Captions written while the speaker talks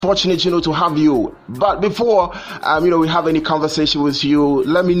fortunate, to have you. But before, we have any conversation with you,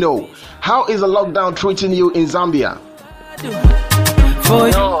 let me know, how is the lockdown treating you in Zambia?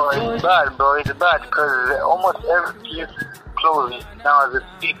 No, it's bad, bro. It's bad because almost every place is closed now as we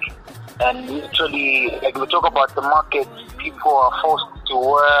speak. And literally, like we talk about the market, people are forced to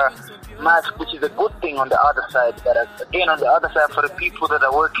wear masks, which is a good thing on the other side. But again, on the other side, for the people that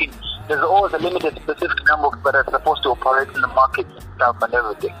are working, there's always a limited specific number of people that are supposed to operate in the market and stuff and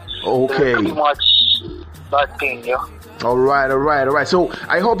everything. Okay. So it's pretty much bad thing, yeah. All right. So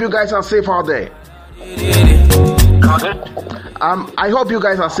I hope you guys are safe out there. I hope you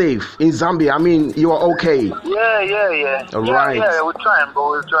guys are safe in Zambia. I mean, you are okay. Yeah. All right. Yeah, we're trying, bro.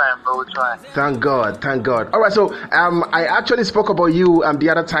 We're trying. Thank God. All right, so I actually spoke about you the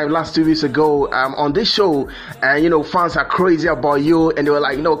other time, last 2 weeks ago, on this show, and fans are crazy about you, and they were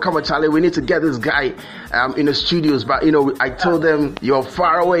like, come on, Charlie, we need to get this guy in the studios, but I told them you're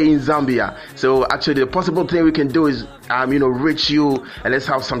far away in Zambia, so actually the possible thing we can do is reach you and let's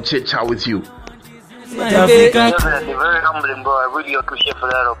have some chit chat with you. Definitely, very humbling, bro. I really appreciate for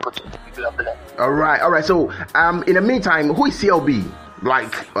that opportunity. All right. So, in the meantime, who is CLB?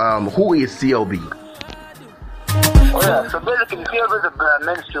 Like, who is CLB? Oh yeah, so basically, CLB is a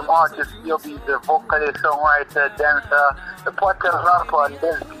mainstream artist. CLB is a vocalist, songwriter, dancer, a part of rapper, and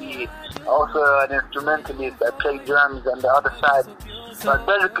basically also an instrumentalist. I play drums on the other side. But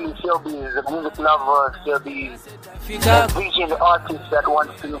basically, CLB is a music lover. CLB is a vision artist that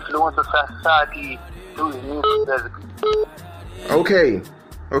wants to influence the society through his music, basically. Okay.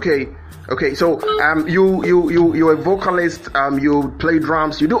 So, you're a vocalist. You play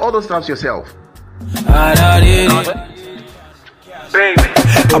drums. You do all those stuff yourself. Baby, I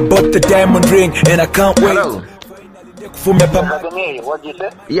bought the diamond ring and I can't wait. Hello. What did you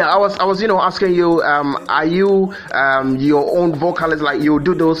say? Yeah, I was asking you, are you your own vocalist? Like, you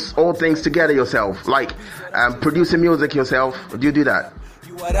do those all things together yourself, like producing music yourself? Do you do that?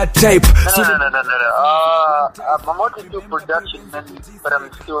 No. I'm not into production, man, but I'm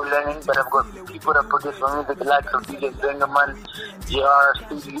still learning. But I've got people that produce my music, like DJ Bengaman, JR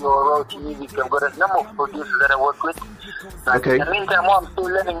Studio, Roach Music. I've got a number of producers that I work with. Okay. In the meantime, I'm still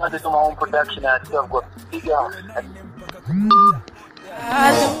learning how to do my own production. I still have got bigger.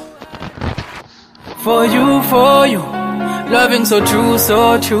 For you, loving so true.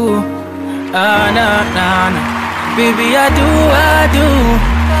 Nah. Baby, I do.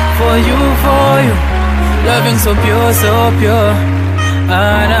 For you, loving so pure.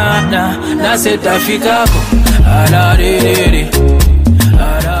 Nah. Naseta fikako.